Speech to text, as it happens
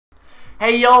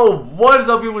Hey yo, what is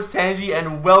up, people? It's Tanji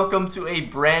and welcome to a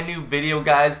brand new video,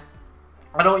 guys.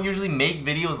 I don't usually make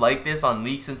videos like this on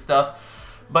leaks and stuff,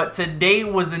 but today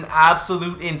was an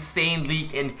absolute insane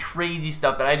leak and crazy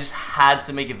stuff that I just had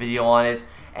to make a video on it.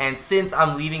 And since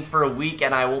I'm leaving for a week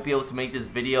and I won't be able to make this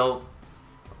video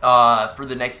for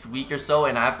the next week or so,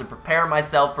 and I have to prepare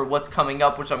myself for what's coming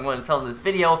up, which I'm going to tell in this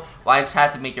video, well, I just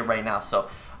had to make it right now. So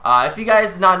if you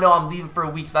guys did not know, I'm leaving for a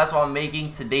week, so that's why I'm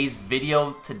making today's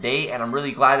video today, and I'm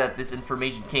really glad that this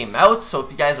information came out. So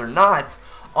if you guys are not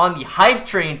on the hype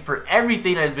train for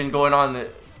everything that has been going on in the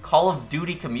Call of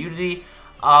Duty community,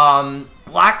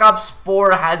 Black Ops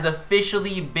 4 has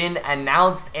officially been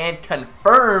announced and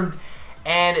confirmed,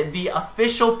 and the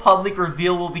official public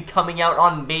reveal will be coming out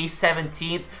on May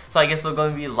 17th, so I guess we're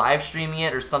going to be live streaming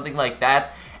it or something like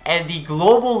that. And the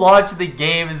global launch of the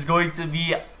game is going to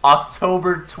be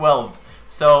October 12th.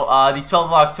 So the 12th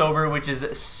of October, which is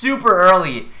super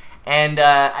early. And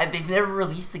they've never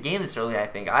released the game this early, I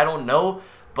think. I don't know,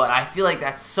 but I feel like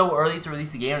that's so early to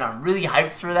release the game, and I'm really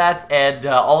hyped for that. And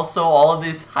also, all of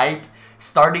this hype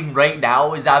starting right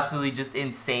now is absolutely just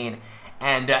insane.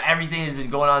 And everything has been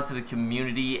going on to the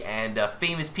community, and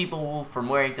famous people from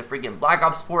wearing to freaking Black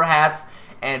Ops 4 hats,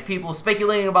 and people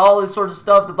speculating about all this sort of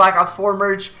stuff. The Black Ops 4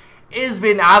 merch has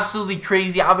been absolutely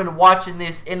crazy. I've been watching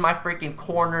this in my freaking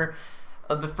corner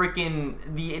of the freaking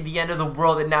the end of the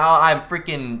world, and now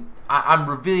I'm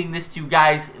revealing this to you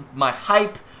guys, my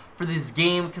hype for this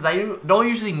game, because I don't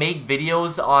usually make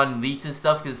videos on leaks and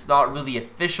stuff because it's not really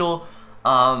official.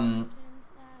 I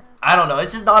don't know,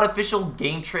 it's just not official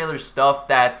game trailer stuff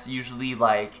that's usually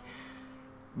like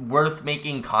worth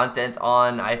making content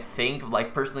on, I think,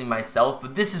 like personally myself.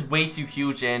 But this is way too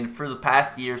huge, and for the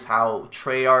past years how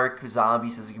Treyarch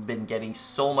Zombies has been getting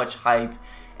so much hype,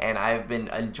 and I've been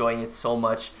enjoying it so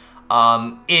much.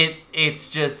 It's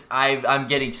just I'm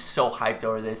getting so hyped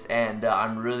over this, and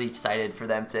I'm really excited for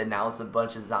them to announce a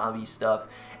bunch of zombie stuff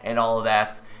and all of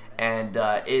that, and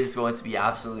it is going to be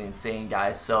absolutely insane,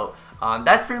 guys. So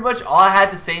that's pretty much all I had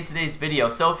to say in today's video.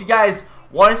 So if you guys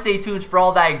want to stay tuned for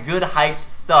all that good hype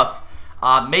stuff,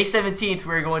 May 17th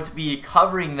we're going to be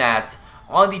covering that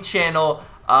on the channel.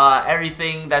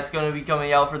 Everything that's going to be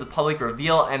coming out for the public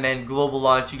reveal, and then global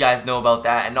launch, you guys know about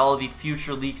that, and all of the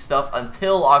future leak stuff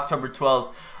until October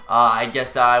 12th. I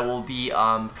guess I will be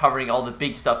covering all the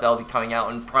big stuff that will be coming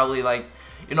out, and probably, like,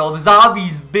 you know, the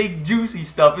zombies, big juicy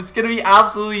stuff. It's going to be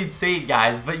absolutely insane,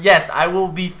 guys. But yes, I will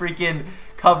be freaking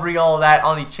covering all of that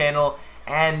on the channel.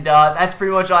 And that's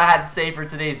pretty much all I had to say for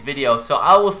today's video. So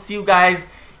I will see you guys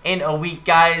in a week,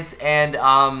 guys. And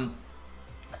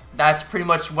that's pretty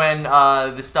much when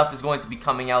the stuff is going to be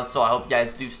coming out. So I hope you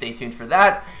guys do stay tuned for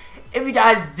that. If you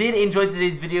guys did enjoy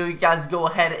today's video, you guys go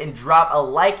ahead and drop a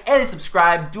like and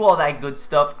subscribe. Do all that good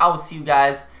stuff. I will see you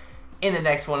guys in the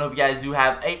next one. Hope you guys do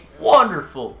have a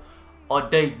wonderful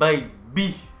day,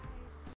 baby.